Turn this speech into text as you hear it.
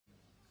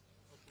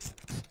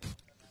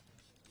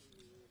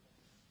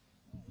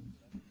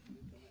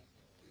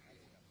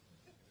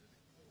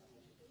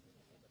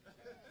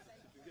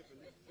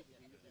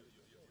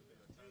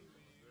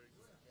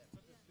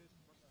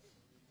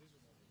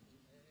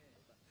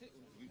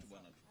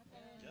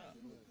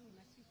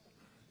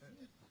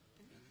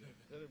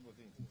Terrible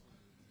thing.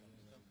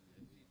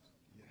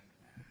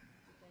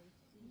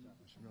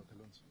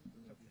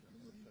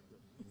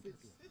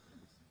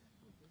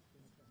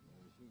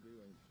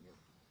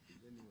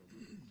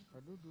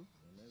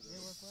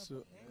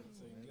 So,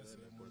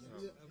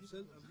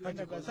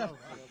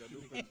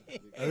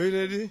 are we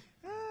ready?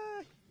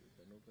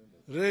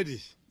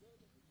 Ready.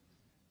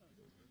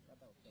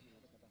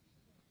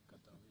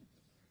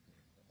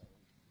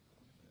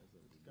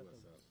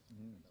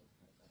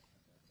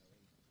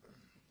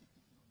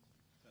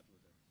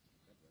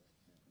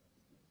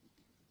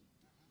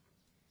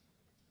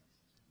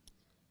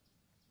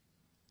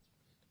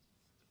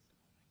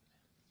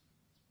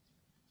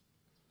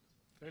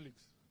 Felix,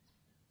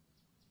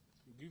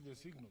 you give a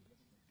signal.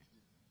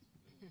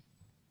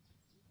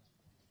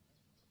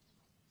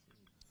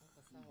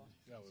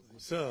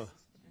 So,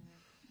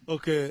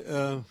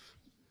 okay,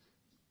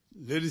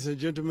 ladies and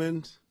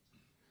gentlemen,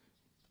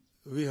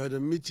 we had a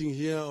meeting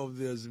here of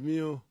the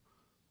Azimio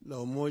La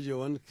Umoja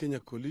One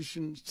Kenya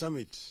Coalition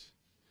Summit.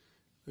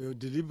 We have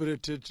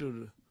deliberated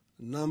on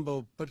a number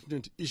of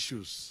pertinent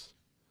issues.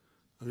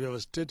 And we have a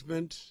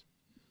statement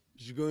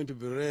which is going to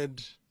be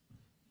read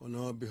on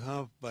our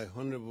behalf by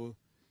Honorable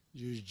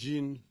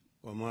Eugene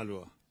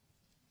Wamalwa.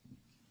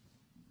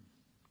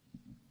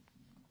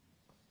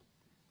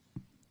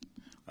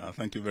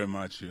 Thank you very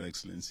much, Your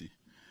Excellency.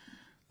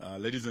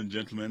 Ladies and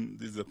gentlemen,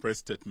 this is a press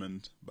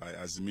statement by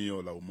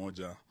Azimio La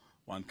Umoja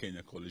One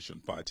Kenya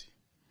Coalition Party.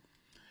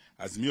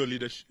 Azimio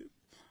leadership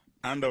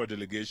and our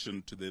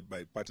delegation to the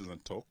bipartisan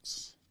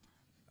talks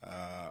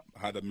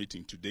had a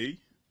meeting today,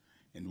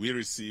 and we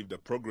received a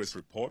progress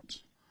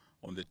report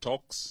on the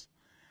talks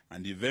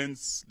and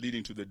events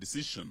leading to the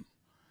decision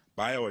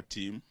by our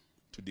team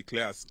to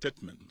declare a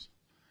statement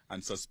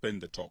and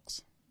suspend the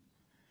talks.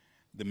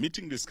 The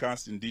meeting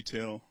discussed in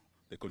detail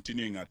the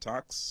continuing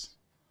attacks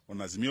on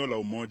Azimio La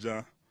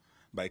Umoja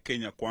by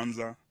Kenya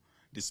Kwanza,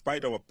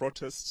 despite our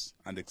protests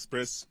and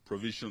express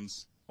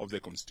provisions of the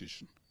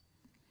Constitution.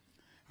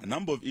 A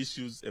number of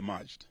issues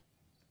emerged.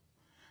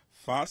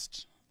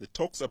 First, the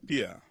talks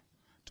appear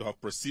to have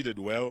proceeded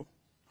well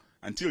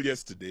until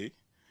yesterday,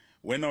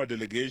 when our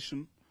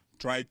delegation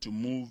tried to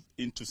move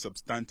into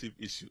substantive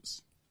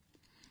issues.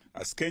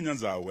 As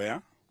Kenyans are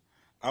aware,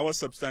 our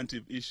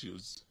substantive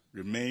issues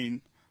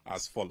remain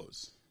as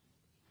follows.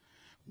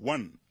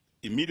 1.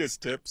 Immediate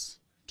steps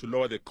to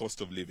lower the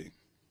cost of living.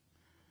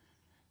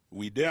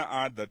 We dare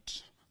add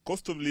that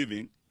cost of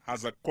living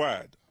has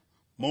acquired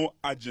more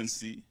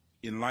urgency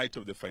in light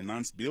of the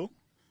finance bill,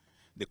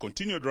 the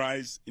continued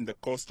rise in the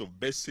cost of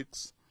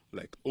basics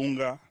like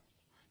unga,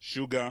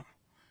 sugar,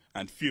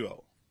 and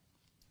fuel,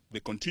 the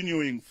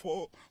continuing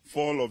fall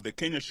of the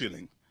Kenya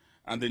shilling,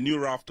 and the new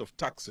raft of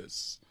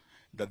taxes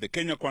that the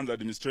Kenya Kwanza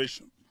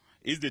administration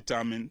is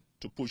determined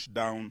to push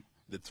down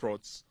the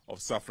throats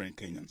of suffering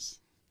Kenyans.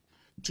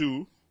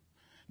 2.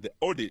 The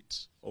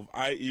audit of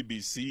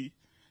IEBC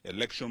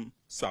election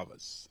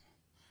servers.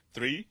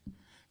 3.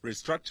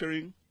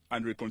 Restructuring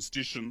and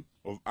reconstitution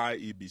of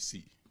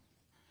IEBC.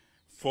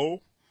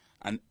 4.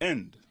 An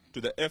end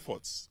to the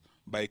efforts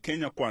by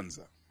Kenya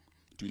Kwanza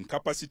to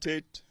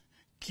incapacitate,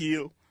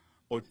 kill,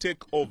 or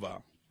take over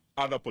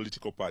other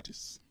political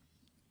parties.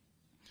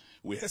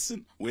 We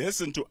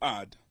hasten to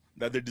add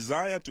that the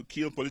desire to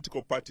kill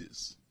political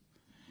parties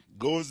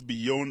goes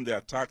beyond the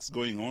attacks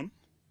going on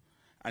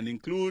and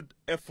include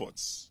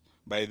efforts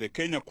by the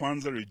Kenya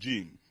Kwanza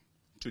regime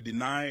to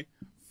deny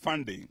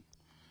funding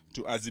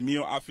to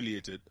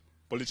Azimio-affiliated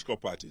political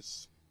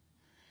parties.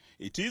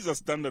 It is a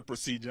standard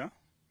procedure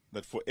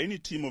that for any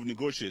team of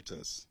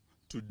negotiators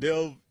to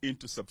delve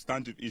into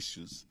substantive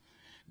issues,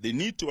 they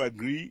need to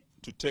agree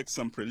to take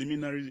some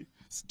preliminary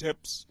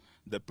steps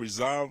that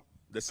preserve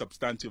the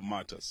substantive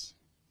matters.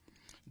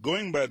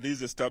 Going by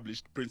these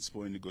established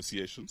principles in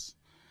negotiations,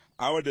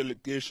 our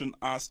delegation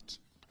asked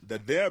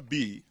that there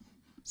be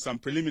some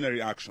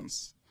preliminary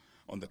actions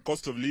on the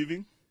cost of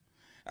living,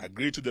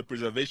 agree to the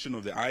preservation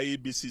of the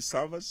IEBC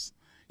servers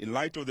in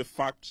light of the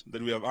fact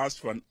that we have asked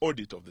for an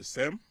audit of the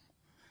same,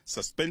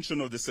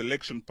 suspension of the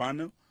selection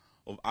panel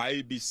of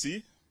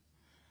IEBC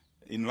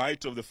in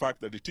light of the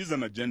fact that it is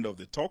an agenda of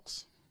the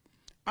talks,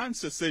 and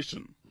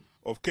cessation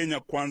of Kenya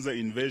Kwanza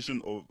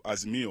invasion of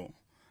Azimio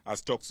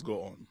as talks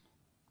go on.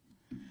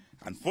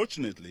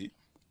 Unfortunately,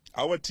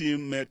 our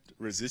team met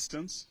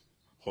resistance,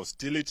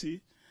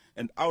 hostility,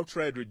 and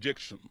outright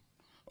rejection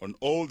on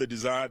all the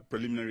desired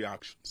preliminary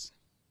actions.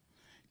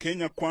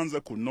 Kenya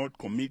Kwanza could not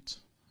commit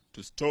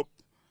to stop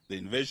the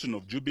invasion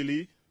of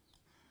Jubilee,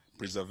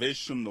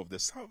 preservation of the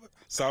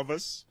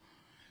servers,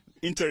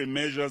 interim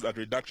measures at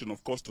reduction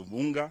of cost of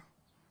unga,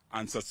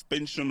 and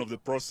suspension of the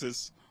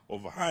process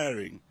of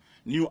hiring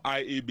new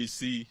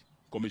IEBC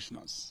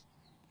commissioners.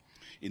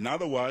 In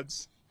other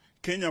words,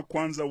 Kenya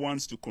Kwanza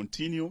wants to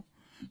continue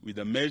with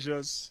the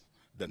measures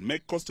that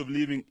make cost of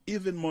living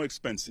even more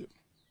expensive.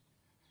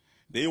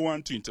 They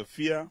want to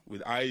interfere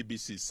with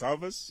IEBC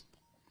servers,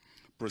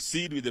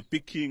 proceed with the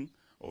picking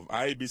of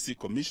IEBC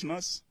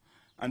commissioners,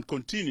 and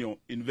continue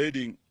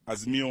invading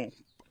Azimio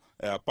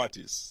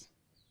parties.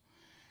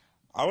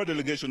 Our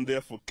delegation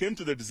therefore came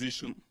to the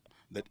decision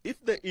that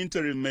if the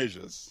interim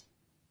measures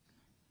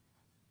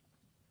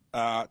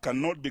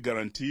cannot be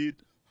guaranteed,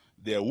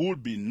 there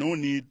would be no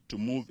need to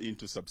move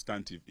into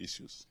substantive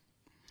issues.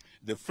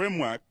 The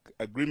framework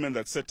agreement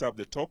that set up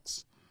the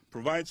talks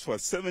provides for a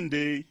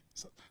 7-day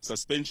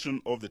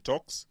suspension of the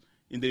talks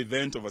in the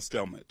event of a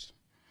stalemate,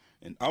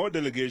 and our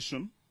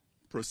delegation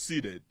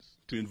proceeded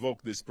to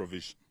invoke this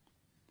provision.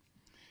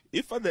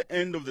 If at the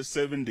end of the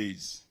 7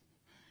 days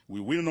we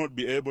will not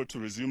be able to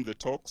resume the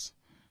talks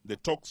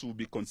will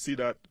be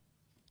considered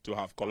to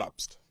have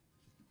collapsed.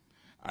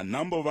 A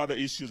number of other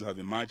issues have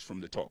emerged from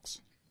the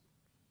talks.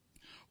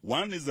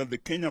 One is that the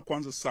Kenya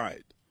Kwanza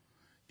side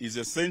is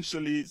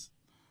essentially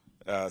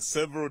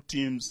several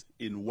teams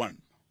in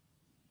one.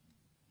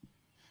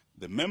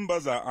 The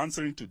members are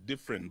answering to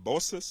different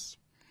bosses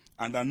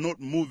and are not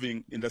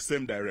moving in the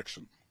same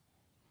direction.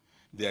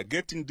 They are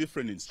getting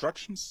different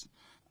instructions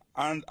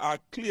and are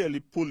clearly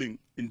pulling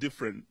in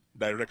different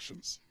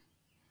directions.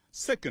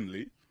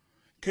 Secondly,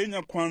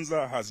 Kenya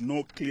Kwanza has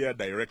no clear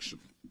direction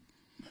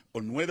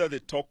on whether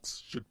the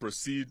talks should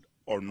proceed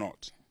or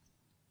not.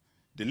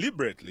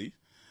 Deliberately,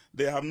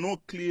 they have no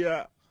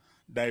clear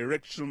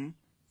direction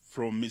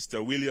from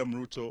Mr. William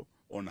Ruto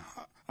on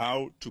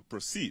how to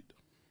proceed.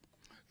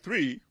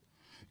 3,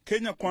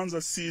 Kenya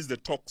Kwanza sees the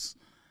talks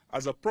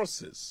as a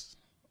process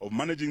of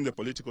managing the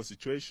political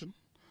situation,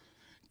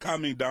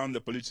 calming down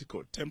the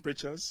political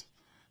temperatures,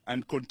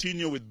 and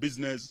continue with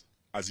business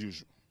as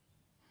usual.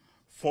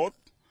 4th,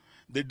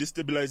 the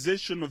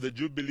destabilization of the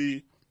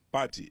Jubilee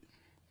Party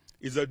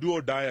is a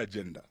do-or-die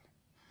agenda,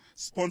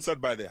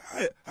 sponsored by the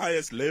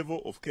highest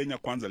level of Kenya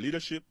Kwanza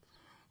leadership,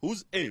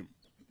 whose aim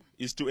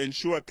is to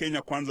ensure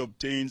Kenya Kwanza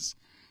obtains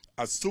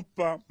a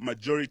super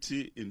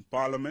majority in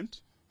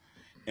parliament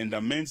and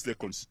amends the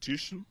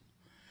constitution,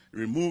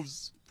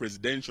 removes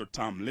presidential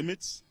term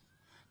limits,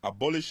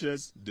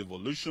 abolishes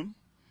devolution,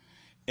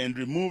 and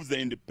removes the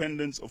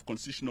independence of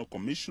constitutional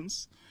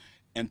commissions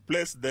and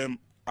place them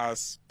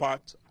as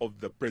part of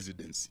the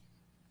presidency.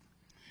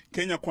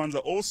 Kenya Kwanza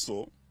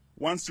also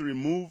wants to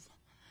remove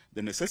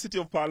the necessity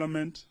of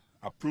parliament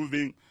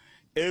approving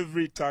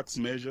every tax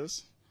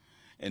measures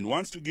and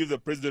wants to give the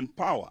president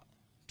power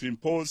to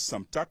impose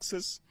some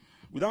taxes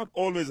without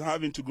always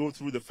having to go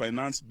through the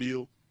finance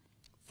bill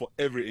for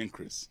every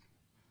increase.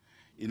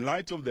 In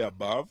light of the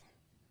above,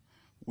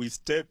 we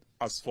state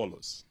as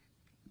follows.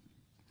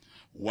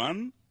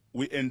 1,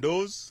 we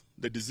endorse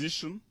the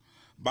decision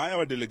by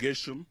our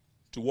delegation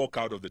to walk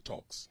out of the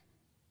talks.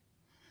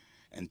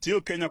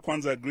 Until Kenya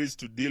Kwanza agrees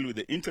to deal with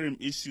the interim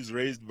issues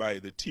raised by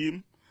the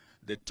team,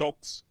 the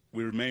talks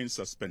will remain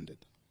suspended.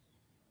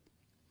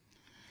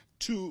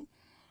 2,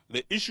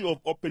 the issue of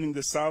opening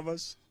the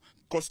servers,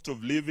 cost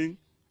of living,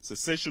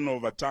 cessation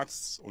of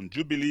attacks on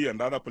Jubilee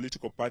and other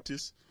political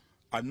parties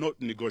are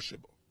not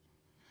negotiable.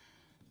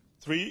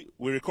 3,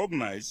 we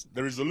recognize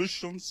the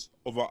resolutions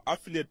of our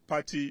affiliate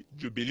party,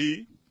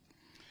 Jubilee,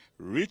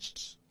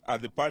 reached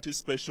at the party's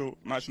Special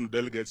National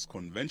Delegates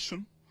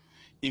Convention,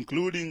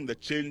 including the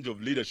change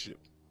of leadership,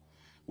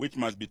 which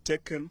must be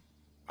taken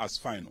as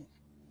final.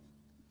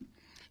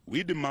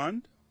 We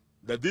demand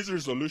that these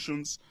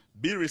resolutions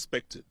be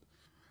respected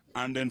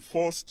and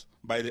enforced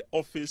by the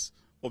Office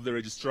of the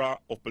Registrar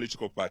of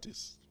Political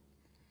Parties.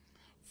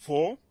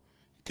 4,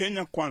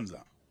 Kenya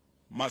Kwanza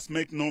must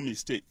make no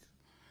mistake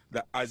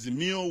that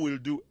Azimio will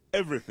do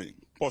everything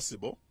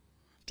possible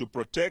to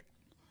protect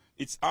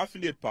its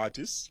affiliate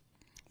parties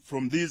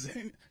from these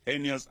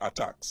heinous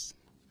attacks.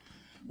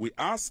 We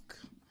ask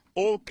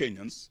all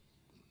Kenyans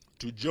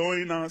to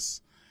join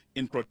us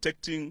in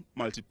protecting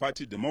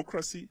multi-party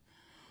democracy,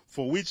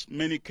 for which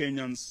many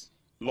Kenyans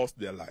lost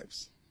their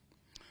lives.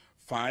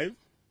 5,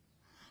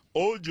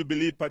 all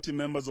Jubilee Party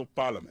members of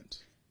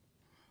Parliament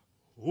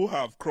who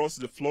have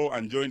crossed the floor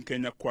and joined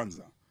Kenya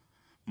Kwanza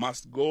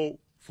must go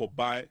for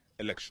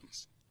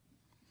by-elections.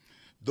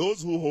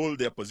 Those who hold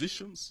their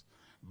positions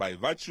by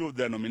virtue of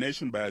their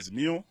nomination by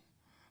Azimio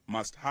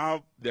must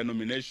have their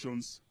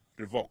nominations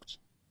revoked.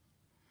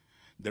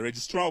 The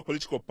Registrar of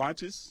Political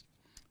Parties,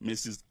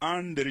 Mrs.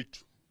 Anne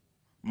Deritu,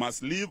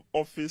 must leave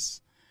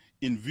office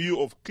in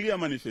view of clear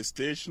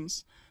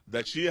manifestations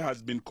that she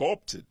has been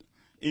co-opted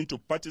into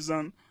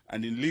partisan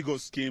and illegal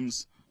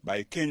schemes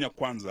by Kenya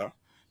Kwanza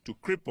to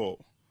cripple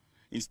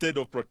instead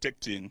of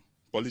protecting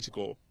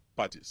political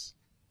parties.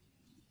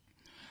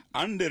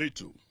 Anne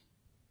Deritu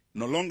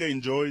no longer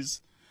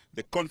enjoys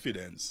the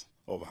confidence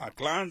of her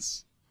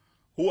clans,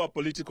 who are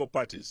political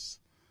parties,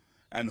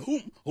 and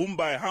whom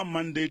by her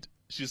mandate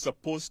she is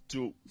supposed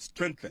to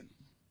strengthen,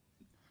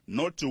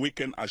 not to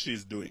weaken as she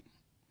is doing.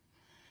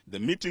 The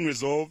meeting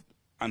resolved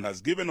and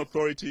has given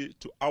authority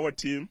to our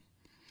team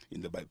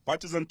in the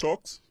bipartisan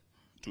talks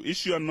to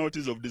issue a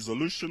notice of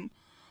dissolution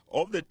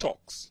of the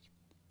talks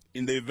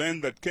in the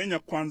event that Kenya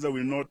Kwanza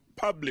will not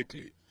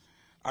publicly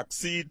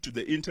accede to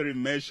the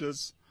interim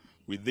measures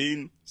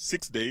within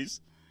 6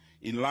 days,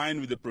 in line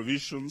with the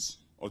provisions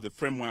of the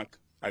framework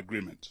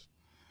agreement.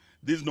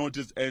 This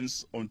notice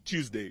ends on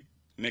Tuesday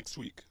next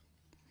week.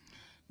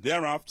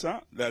 Thereafter,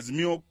 the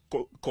Azimio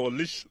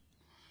coalition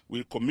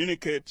We'll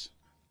communicate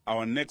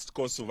our next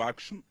course of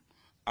action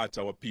at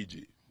our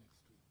PG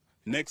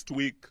next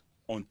week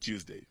on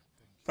Tuesday.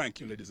 Thank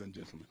you, ladies and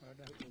gentlemen.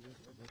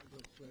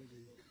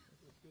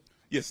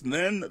 Yes,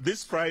 then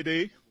this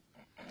Friday,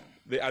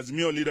 the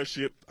Azimio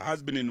leadership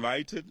has been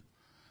invited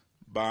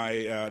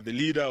by the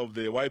leader of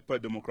the Wiper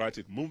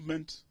Democratic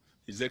Movement,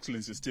 His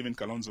Excellency Stephen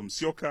Kalonzo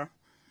Musyoka,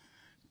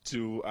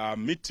 to a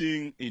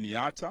meeting in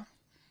Yatta.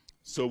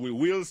 So we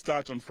will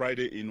start on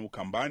Friday in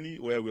Ukambani,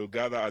 where we'll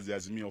gather as the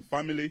Azimio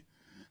family,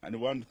 and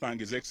we want to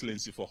thank His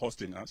Excellency for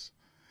hosting us.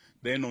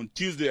 Then on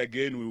Tuesday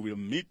again, we will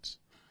meet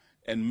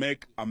and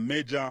make a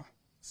major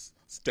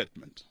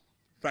statement.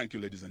 Thank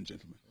you, ladies and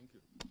gentlemen. Thank you.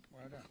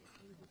 Well done.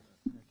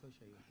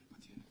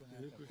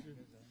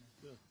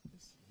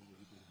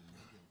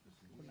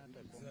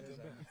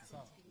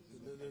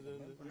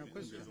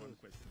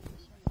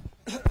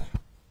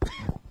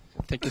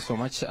 Thank you so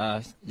much.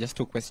 Just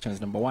two questions.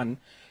 Number one,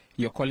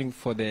 you're calling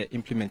for the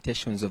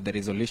implementations of the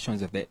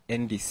resolutions of the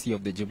NDC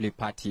of the Jubilee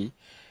Party,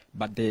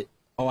 but the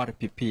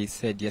ORPP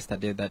said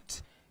yesterday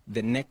that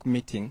the NEC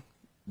meeting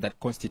that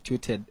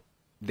constituted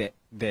the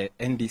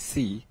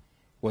NDC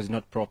was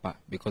not proper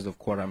because of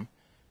quorum.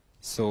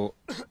 So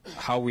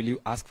how will you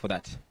ask for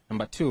that?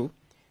 Number two,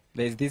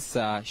 there's this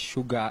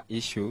sugar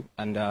issue,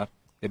 and there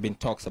have been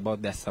talks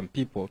about there's some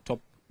people,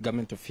 top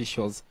government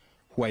officials,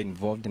 who are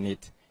involved in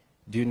it.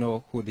 Do you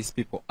know who these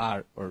people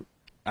are, or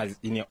as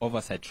in your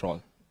oversight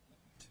role?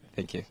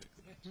 Thank you.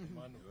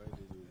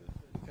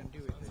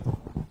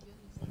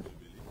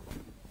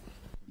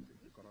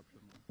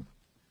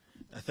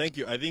 Thank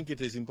you. I think it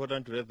is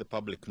important to let the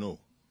public know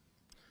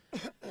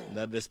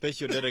that the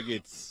special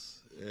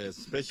delegates,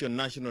 special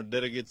national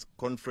delegates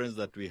conference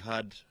that we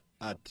had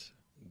at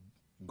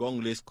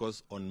Gong Race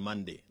Course on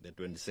Monday, the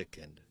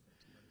 22nd,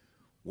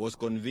 was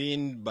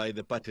convened by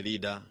the party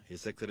leader,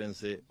 His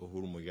Excellency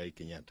Uhuru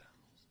Kenyatta.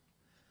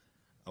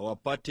 Our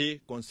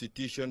party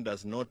constitution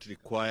does not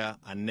require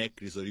a NEC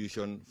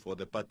resolution for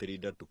the party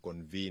leader to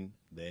convene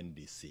the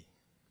NDC.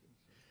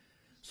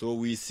 So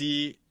we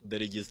see the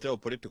Registrar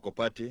of Political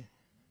Party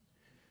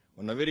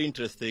on a very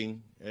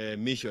interesting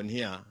mission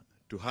here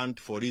to hunt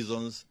for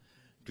reasons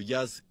to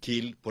just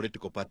kill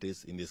political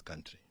parties in this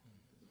country.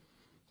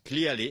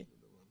 Clearly,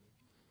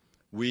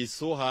 we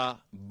saw her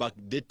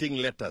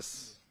backdating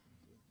letters,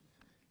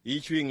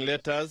 issuing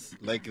letters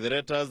like the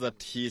letters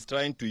that she is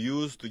trying to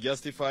use to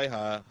justify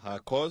her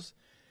cause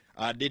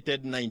are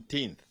dated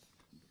 19th.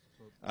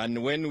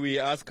 And when we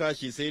asked her,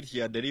 she said she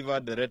had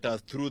delivered the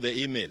letters through the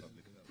email.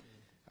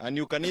 And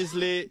you can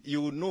easily,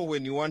 you know,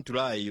 when you want to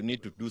lie, you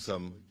need to do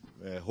some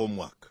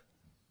homework.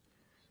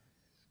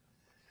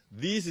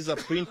 This is a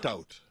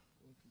printout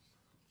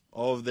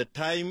of the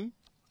time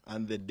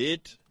and the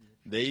date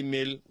the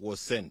email was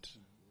sent.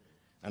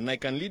 And I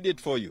can read it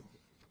for you.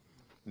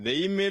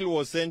 The email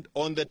was sent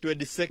on the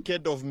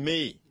 22nd of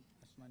May.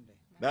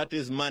 That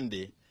is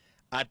Monday,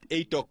 at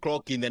 8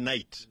 o'clock in the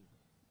night.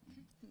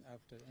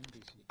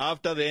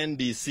 After the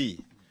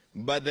NDC.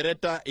 But the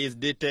letter is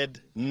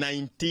dated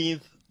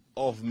 19th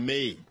of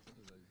May,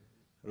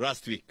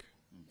 last week.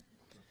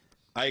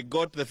 I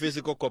got the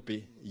physical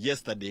copy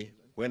yesterday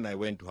when I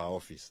went to her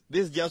office.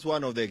 This is just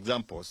one of the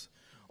examples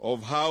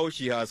of how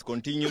she has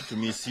continued to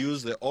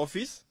misuse the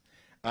office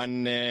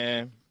and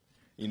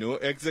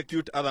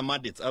execute other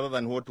mandates other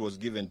than what was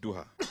given to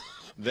her.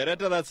 The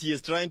letter that she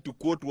is trying to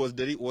quote was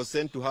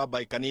sent to her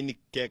by Kanini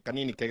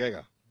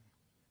Kegega.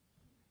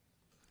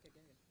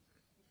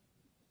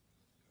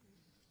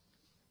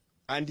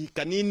 And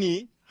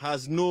Kanini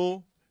has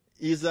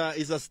is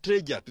a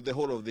stranger to the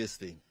whole of this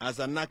thing as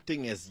an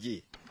acting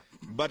SG.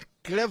 But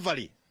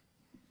cleverly,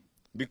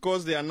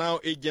 because they are now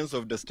agents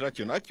of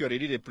destruction, actually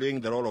really playing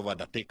the role of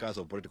undertakers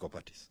of political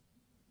parties,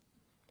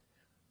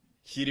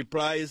 she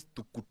replies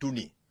to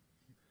Kutuni,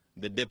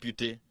 the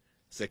Deputy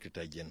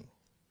Secretary General.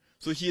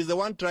 So she is the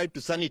one trying to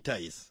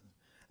sanitize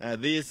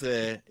this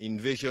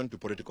invasion to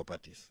political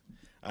parties.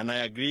 And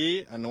I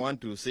agree and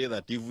want to say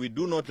that if we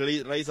do not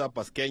rise up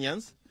as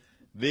Kenyans,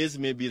 this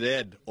may be the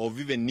end of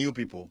even new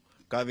people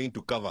having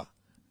to cover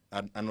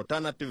an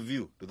alternative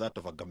view to that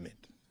of a government.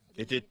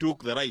 It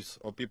took the rights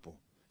of people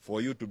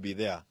for you to be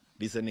there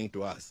listening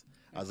to us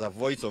as a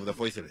voice of the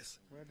voiceless.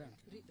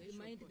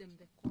 Remind them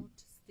the court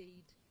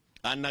stayed.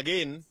 And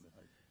again,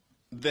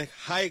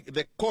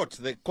 the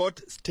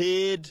court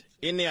stayed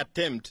any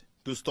attempt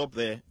to stop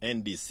the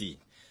NDC,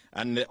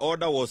 and the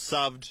order was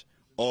served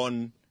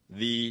on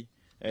the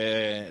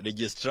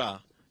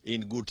registrar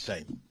in good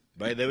time.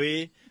 By the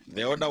way,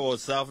 the order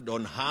was served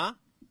on her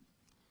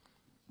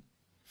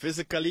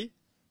physically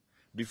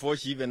before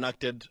she even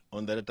acted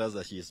on the letters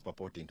that she is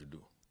purporting to do.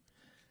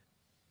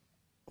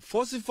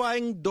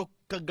 Falsifying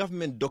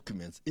government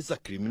documents is a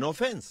criminal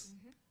offense.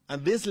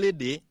 And this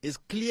lady is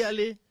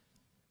clearly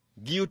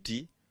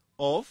guilty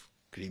of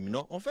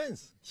criminal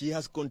offense. She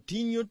has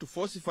continued to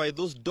falsify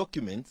those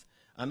documents,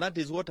 and that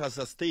is what has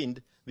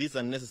sustained this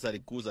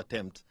unnecessary coup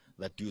attempt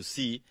that you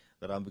see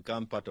that have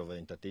become part of our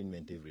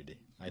entertainment every day.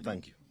 I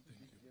thank you.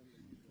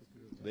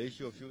 The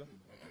issue of sugar?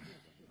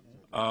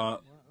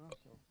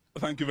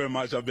 Thank you very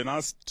much. I've been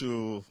asked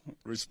to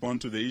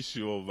respond to the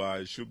issue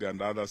of sugar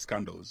and other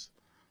scandals.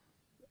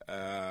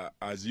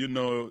 As you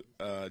know,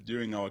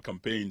 during our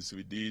campaigns,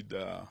 we did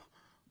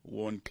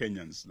warn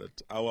Kenyans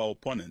that our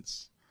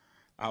opponents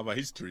have a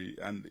history,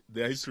 and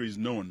their history is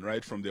known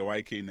right from the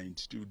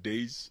YK92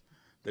 days.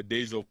 The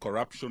days of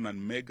corruption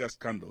and mega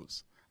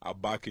scandals are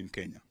back in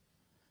Kenya.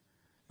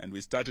 And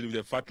we started with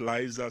the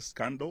fertilizer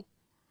scandal.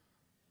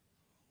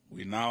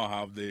 We now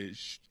have the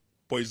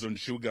poison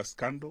sugar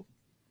scandal.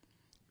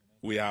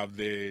 We have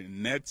the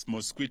nets,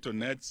 mosquito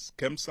nets,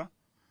 KEMSA.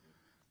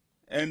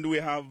 And we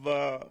have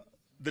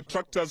the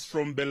tractors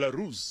from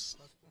Belarus.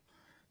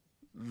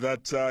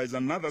 That is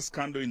another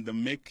scandal in the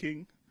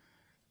making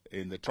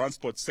in the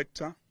transport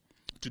sector.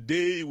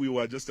 Today, we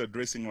were just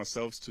addressing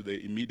ourselves to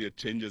the immediate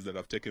changes that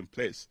have taken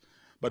place.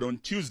 But on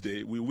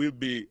Tuesday, we will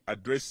be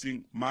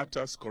addressing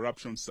matters,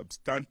 corruption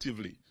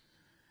substantively,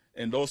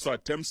 and also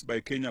attempts by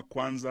Kenya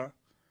Kwanza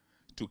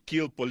to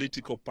kill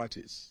political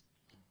parties.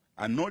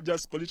 And not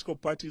just political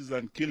parties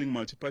and killing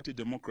multi-party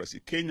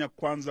democracy. Kenya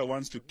Kwanza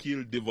wants to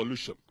kill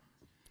devolution.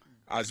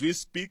 As we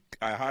speak,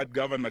 I heard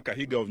Governor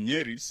Kahiga of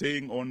Nyeri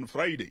saying on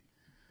Friday,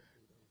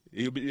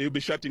 he'll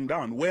be shutting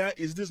down. Where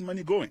is this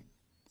money going?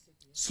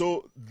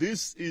 So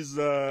this is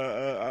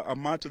a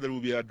matter that we'll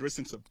be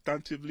addressing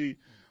substantively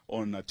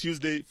on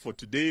Tuesday. For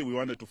today, we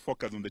wanted to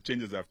focus on the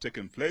changes that have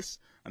taken place,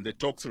 and the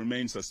talks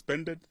remain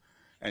suspended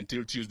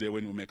until Tuesday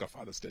when we make a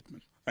further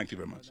statement. Thank you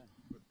very much.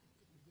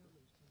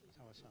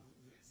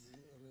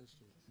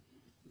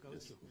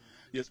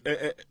 Yes,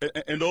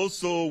 and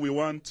also we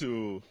want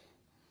to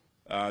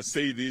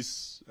say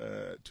this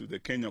to the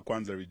Kenya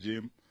Kwanza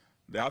regime.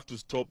 They have to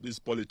stop this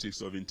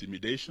politics of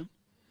intimidation.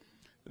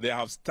 They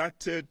have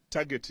started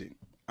targeting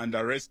and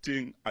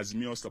arresting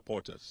Azimio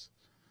supporters.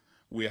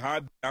 We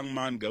had the young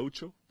man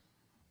Gaucho,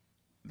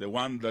 the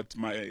one that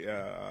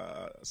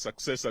my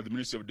successor at the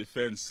Ministry of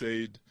Defense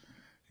said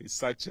he's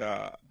such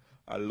a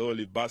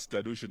lowly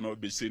bastard who should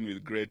not be seen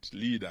with great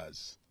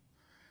leaders.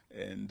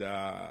 And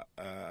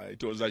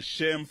it was a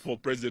shame for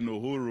President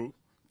Uhuru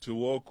to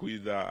work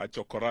with a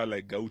chokora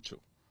like Gaucho.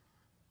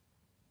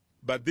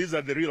 But these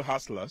are the real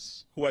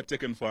hustlers who are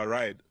taken for a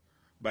ride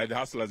by the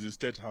hustlers in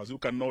State House, who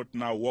cannot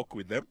now work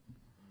with them.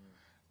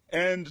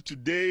 And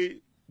today,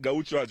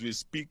 Gaucho, as we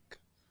speak,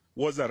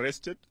 was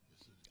arrested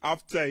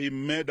after he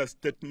made a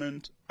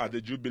statement at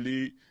the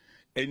Jubilee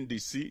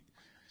NDC.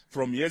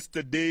 From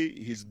yesterday,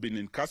 he's been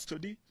in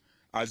custody.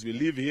 As we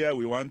live here,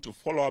 we want to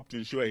follow up to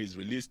ensure he's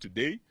released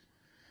today.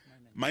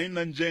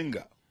 Maina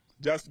Njenga,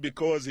 just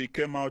because he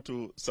came out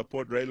to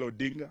support Raila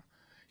Odinga,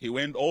 he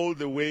went all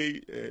the way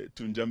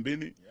to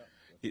Njambini.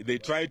 They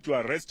tried to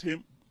arrest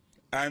him.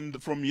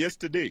 And from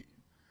yesterday,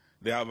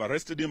 they have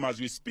arrested him as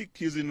we speak.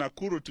 He's in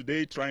Nakuru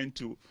today trying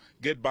to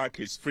get back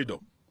his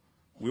freedom.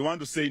 We want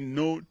to say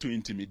no to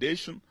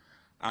intimidation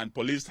and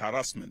police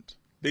harassment.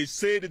 They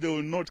said they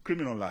will not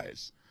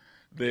criminalize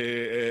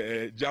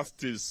the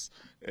justice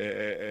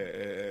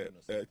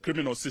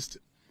criminal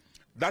system.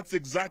 That's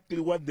exactly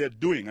what they're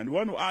doing. And we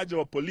want to urge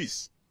our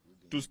police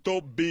to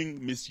stop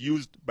being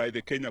misused by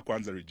the Kenya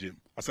Kwanza regime.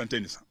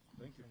 Asanteni sana.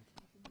 Thank you.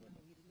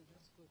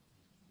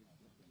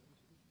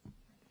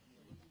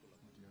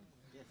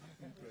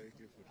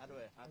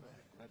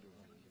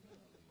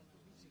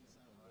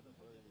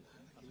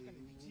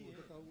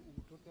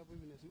 Kutoka hapo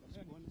hivi